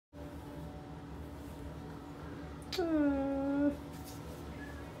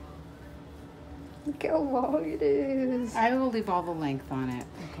Look how long it is. I will leave all the length on it,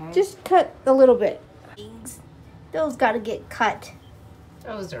 okay? Just cut a little bit. Those gotta get cut.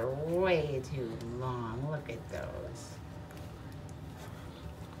 Those are way too long. Look at those.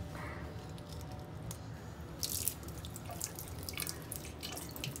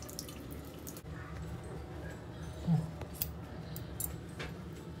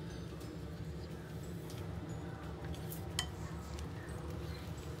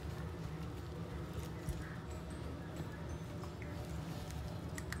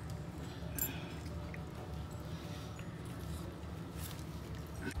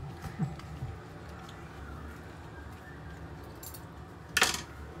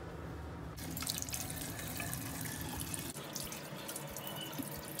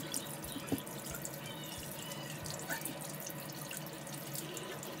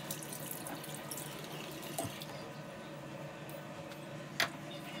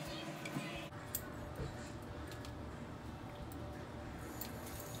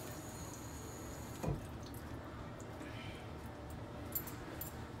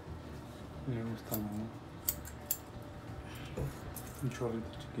 Me gusta un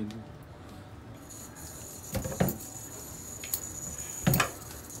chorrito chiquito.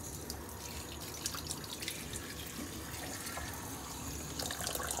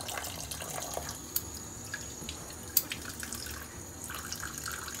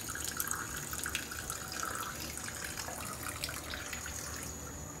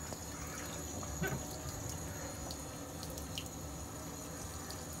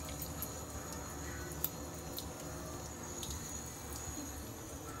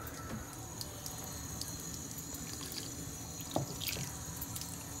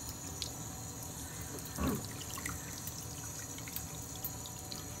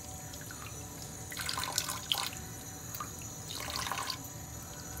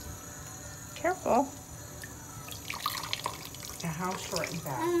 Careful. Now how short and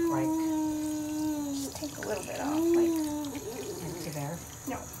back? Like Just take a little bit off, like right to there?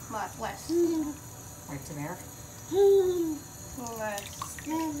 no, less. Right to there? Less.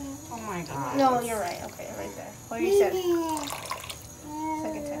 Oh my god. No, you're right. Okay, right there. What you said.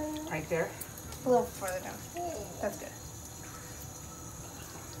 Second tip. Right there? A little further down. That's good.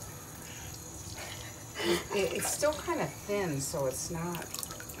 It's still kind of thin, so it's not.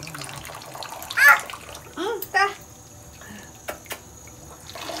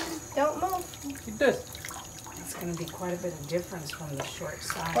 Don't move. Eat this. It's going to be quite a bit of difference from the short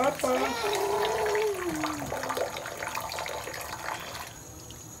side. Papa.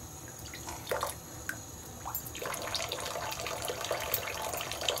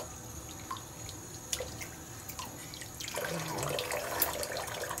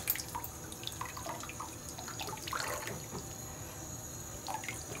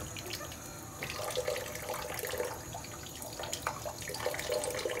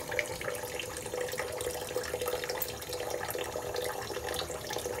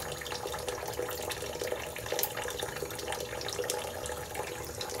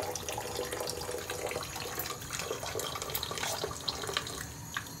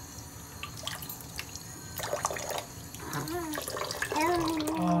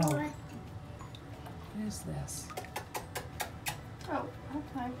 What is this? Oh,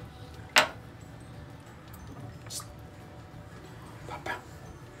 okay. Papa.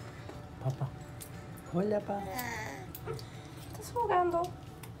 Papa. Hola, pa. Estás jugando.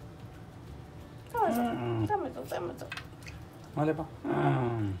 Dame tú, dame tú. Hola, pa.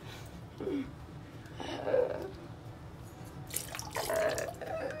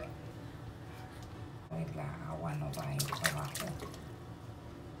 La agua no va a ir para abajo.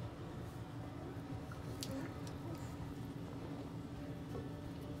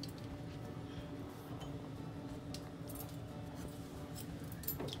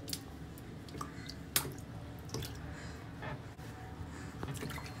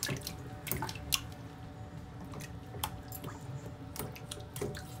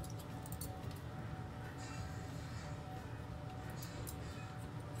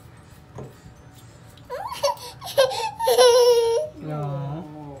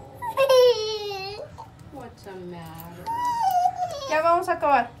 No. What's the matter? Ya vamos a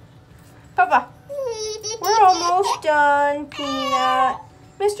acabar. Papa, we're almost done, Peanut.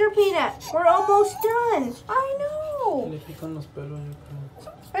 Mr. Peanut, we're almost done. I know. Le pican los pelos, yo creo.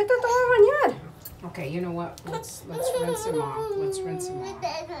 Ahorita te voy a bañar. Okay, you know what? Let's rinse him off. Let's rinse him off.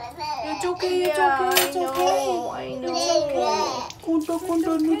 It's okay, it's okay, it's okay. I know. It's okay. Conta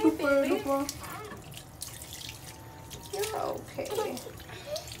tu baby. pelo, pa. You're okay.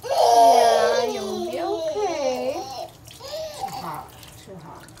 Yeah, you'll be okay.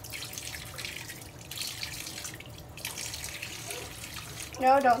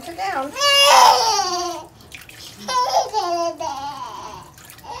 don't sit down.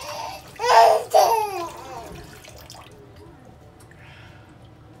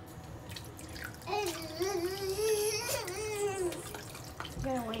 I'm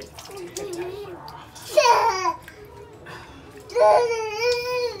gonna wait.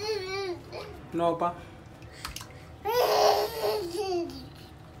 No, pa.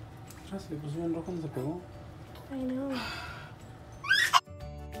 Ah, se le puso bien rojo cuando se pegó. I know.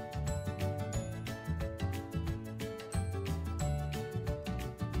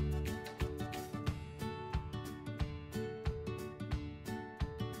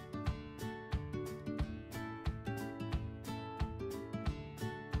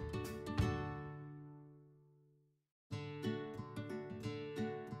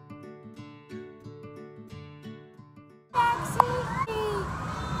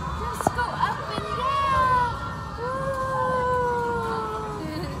 Just go up and down.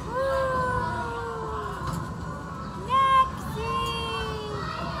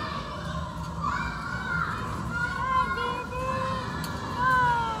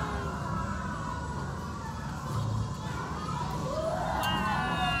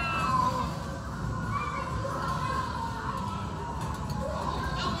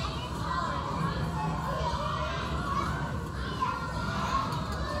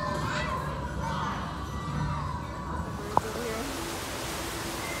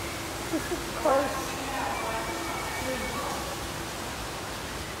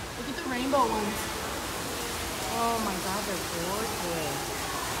 Look at the rainbow ones. Oh my god, they're gorgeous.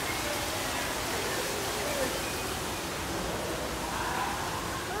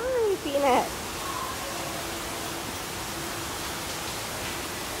 Hi, Peanut.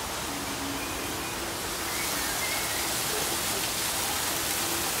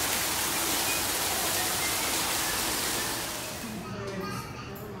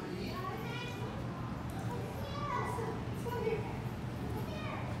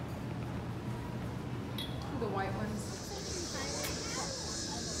 The white ones.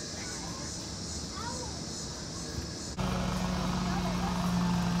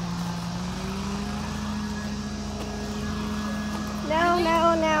 No,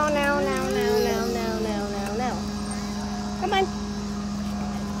 no, no, no, no, no, no, no, no, no, no. Come on.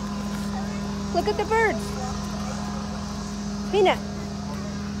 Look at the birds. Peanut.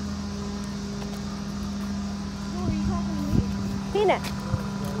 Oh, are you talking to me? Peanut.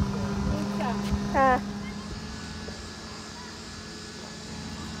 What's that?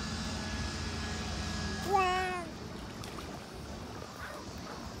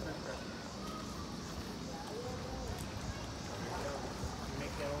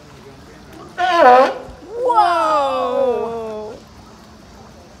 Whoa!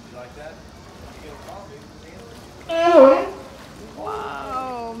 You like that?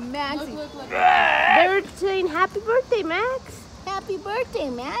 Oh, Maxie. Look. They're saying happy birthday, Max. Happy birthday,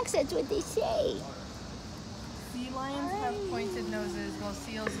 Max. That's what they say. Sea lions have pointed noses, while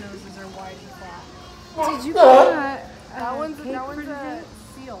seals' noses are wide and flat. Did you get That one's a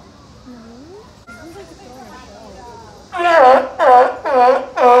seal.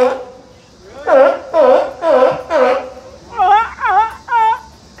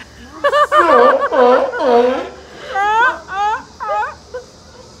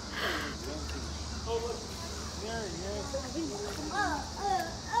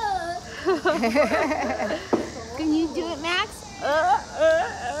 Can you do it, Max?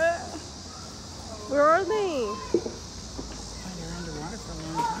 Where are they? They're underwater for a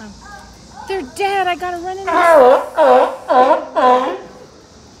long time. They're dead. I gotta run in.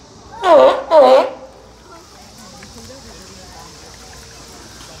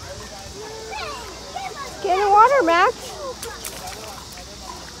 Get in the water, Max.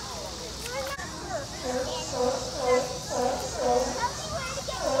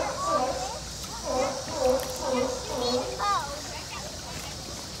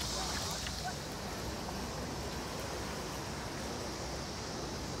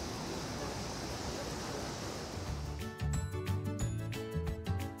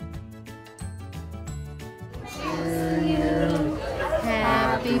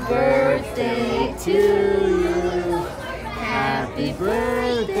 Happy birthday to you. Happy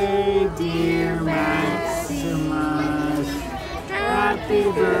birthday, dear Maximus. Happy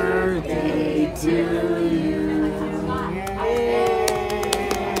birthday to you.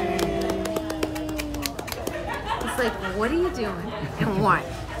 It's like, what are you doing? And what?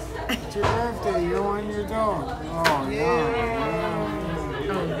 It's your birthday. You don't want your dog. Oh, yeah.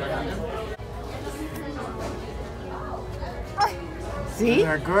 See? Is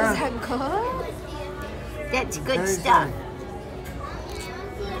that good? Is that good? That's good Tasty. stuff.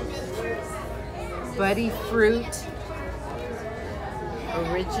 Bday fruit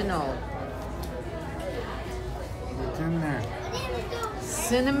original. What's in there?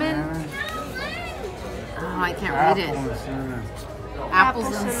 Cinnamon. Oh, I can't read it. Apple and cinnamon. Apples Apple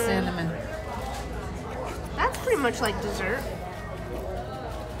and cinnamon. cinnamon. That's pretty much like dessert.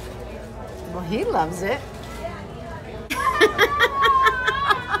 Well, he loves it.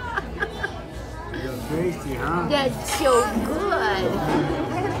 It's tasty, huh? That's so good.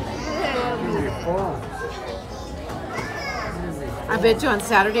 You're full. I bet you on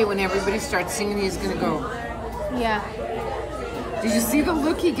Saturday when everybody starts singing, he's gonna go. Yeah. Did you see the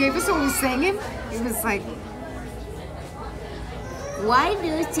look he gave us when we sang him? He was like, Why do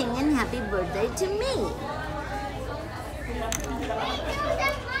you singing happy birthday to me?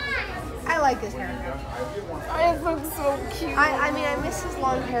 I like his hair. "It looks so cute." I mean, I miss his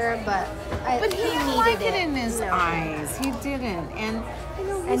long hair, but But he didn't needed like it in his No. eyes. He didn't, and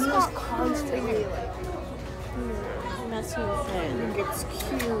And he was constantly like, Messing with it. it's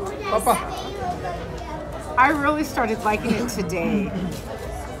cute. I really started liking it today,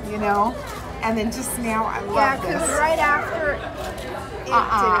 you know, and then just now I yeah, love because this. right after it didn't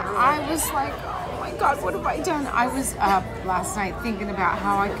I was like, oh my God, what have I done? I was up last night thinking about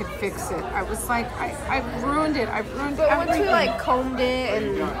how I could fix it. I was like, I've ruined it. I've ruined But once everything. we like combed it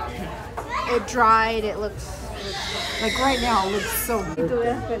and it dried, it looks. Like right now, it looks so good.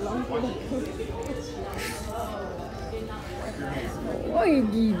 What are you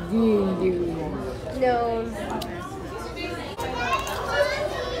doing? No.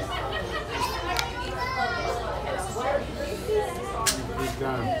 Good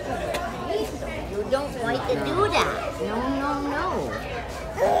done. You don't like to do that. No, no, no.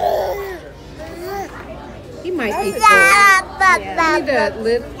 He might be full. Yeah. Need a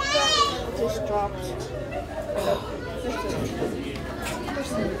lid. Just dropped.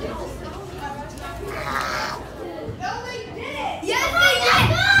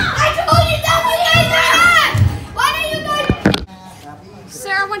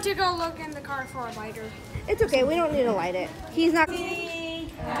 Sarah went to go look in the car for a lighter. It's okay. We don't need to light it. He's not.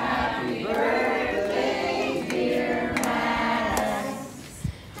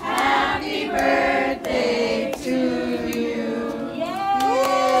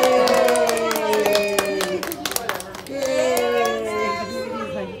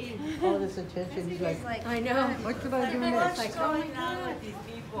 All this attention, he's like, I know. what could I do next? Like, oh,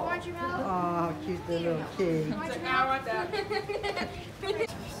 cute little kid.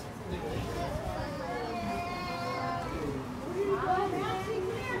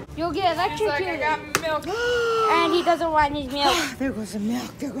 You'll get electrocuted. And he doesn't want his milk. There goes the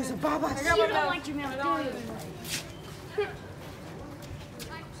milk. There goes the baba. You don't want your milk, do you?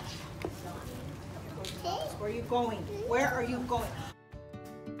 Where are you going? Where are you going?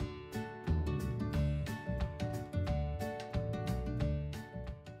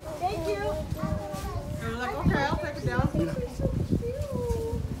 Thank you. I'm like, okay, I'll take it down.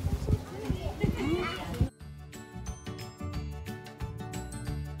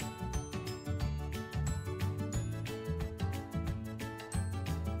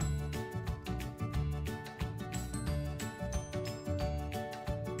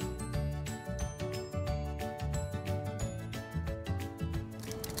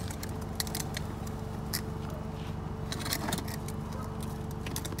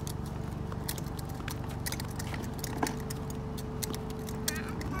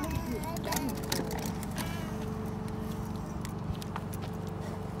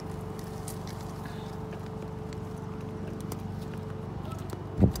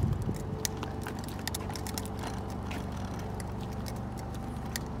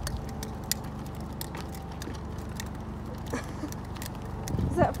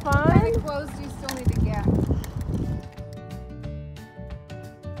 Is that fun? The clothes you still need to get.